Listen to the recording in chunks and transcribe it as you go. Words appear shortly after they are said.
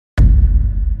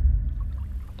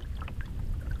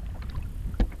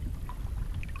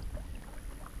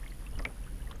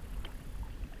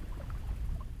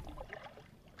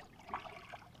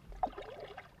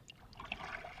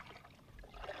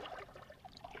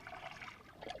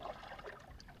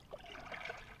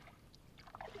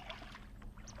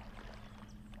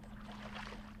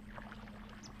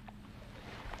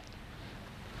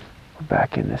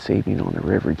Back in this evening on the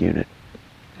river unit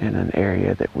in an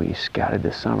area that we scouted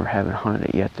this summer. Haven't hunted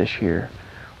it yet this year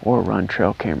or run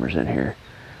trail cameras in here.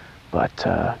 But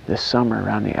this summer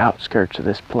around the outskirts of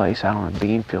this place out on a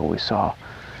bean field, we saw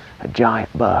a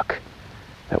giant buck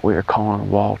that we were calling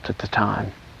Walt at the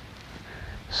time.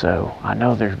 So I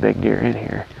know there's big deer in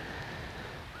here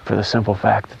for the simple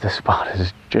fact that this spot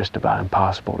is just about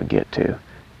impossible to get to. It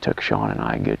took Sean and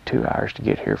I a good 2 hours to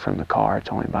get here from the car. It's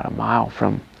only about a mile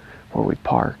from where we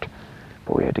parked,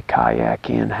 but we had to kayak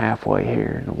in halfway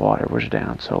here, and the water was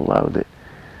down so low that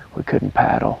we couldn't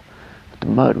paddle. But the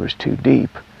mud was too deep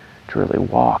to really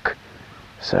walk,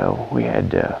 so we had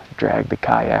to drag the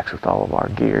kayaks with all of our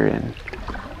gear in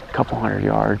a couple hundred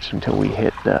yards until we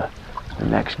hit the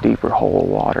next deeper hole of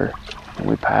water, and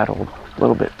we paddled a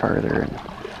little bit further, and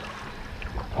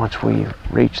once we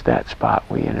reached that spot,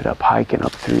 we ended up hiking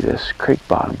up through this creek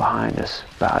bottom behind us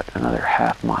about another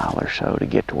half mile or so to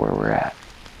get to where we're at.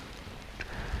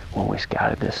 When we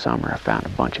scouted this summer, I found a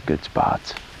bunch of good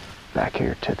spots back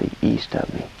here to the east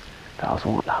of me that I was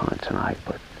wanting to hunt tonight,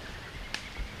 but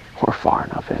we're far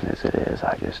enough in as it is.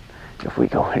 If we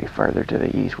go any further to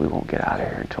the east, we won't get out of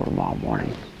here until tomorrow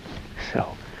morning.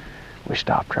 So we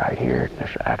stopped right here.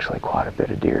 There's actually quite a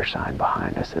bit of deer sign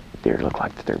behind us. The deer look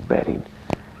like that they're bedding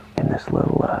in this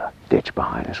little ditch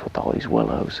behind us with all these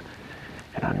willows.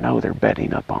 And I know they're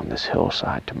bedding up on this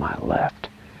hillside to my left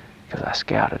because I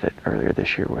scouted it earlier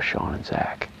this year with Sean and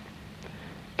Zach.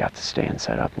 Got the stand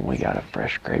set up, and we got a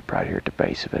fresh scrape right here at the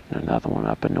base of it and another one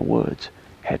up in the woods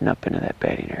heading up into that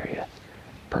bedding area.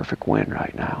 Perfect wind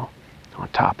right now. On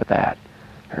top of that,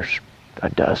 there's a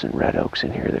dozen red oaks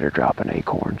in here that are dropping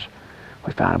acorns.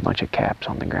 We found a bunch of caps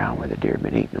on the ground where the deer have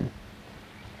been eating them.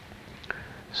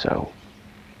 So,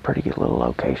 pretty good little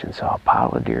location. Saw a pile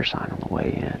of deer sign on the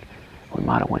way in. We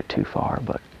might have went too far,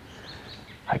 but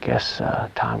I guess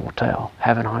time will tell.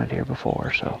 Haven't hunted here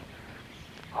before, so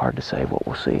hard to say what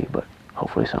we'll see, but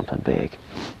hopefully something big.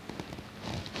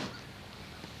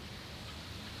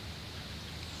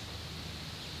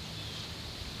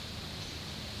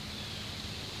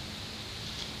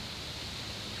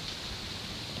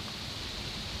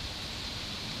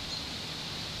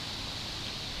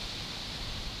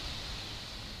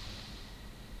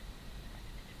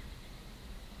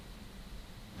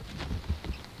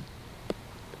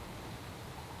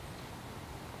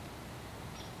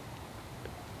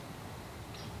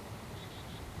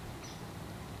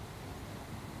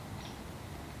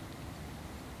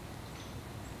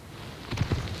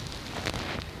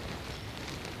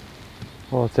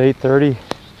 Well, it's 8:30.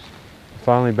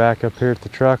 Finally back up here at the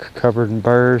truck, covered in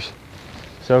burrs,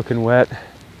 soaking wet.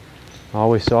 All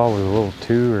we saw was a little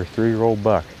 2 or 3 year old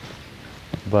buck,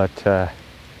 but a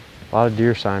lot of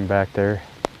deer sign back there,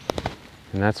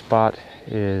 and that spot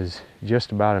is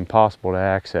just about impossible to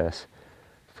access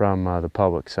from the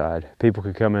public side. People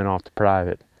could come in off the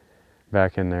private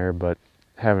back in there, but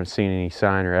haven't seen any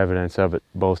sign or evidence of it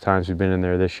both times we've been in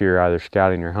there this year, either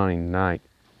scouting or hunting tonight.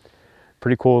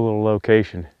 Pretty cool little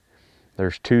location.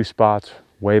 There's 2 spots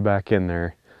way back in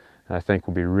there that I think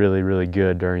will be really, really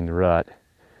good during the rut.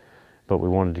 But we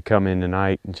wanted to come in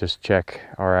tonight and just check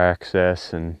our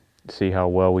access and see how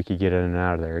well we could get in and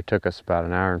out of there. It took us about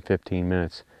an hour and 15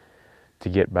 minutes to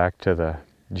get back to the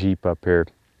Jeep up here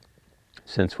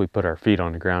since we put our feet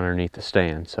on the ground underneath the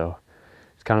stand. So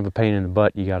it's kind of a pain in the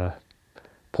butt. You gotta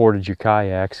portage your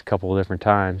kayaks a couple of different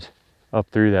times up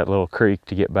through that little creek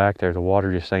to get back there. The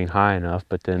water just ain't high enough,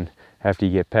 but then after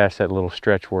you get past that little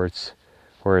stretch where it's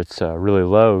really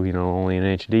low, you know, only an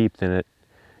inch deep, then it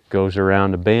goes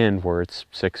around a bend where it's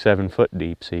 6-7 foot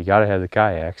deep. So you got to have the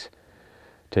kayaks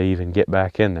to even get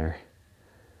back in there.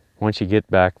 Once you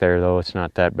get back there, though, it's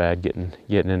not that bad getting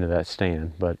into that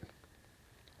stand. But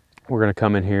we're going to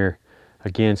come in here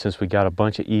again, since we got a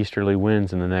bunch of easterly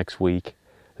winds in the next week.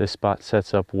 This spot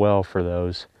sets up well for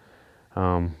those.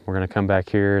 We're going to come back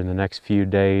here in the next few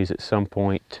days at some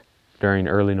point during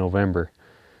early November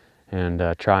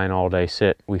and try an all-day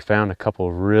sit. We found a couple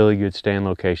of really good stand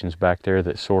locations back there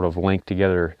that sort of link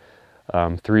together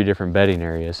 3 different bedding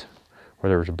areas where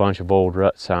there was a bunch of old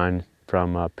rut sign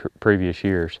from previous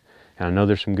years. And I know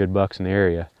there's some good bucks in the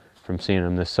area from seeing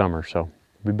them this summer. So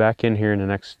we'll be back in here in the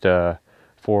next 4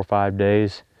 or 5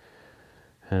 days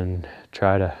and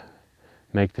try to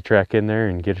make the trek in there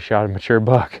and get a shot at a mature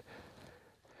buck.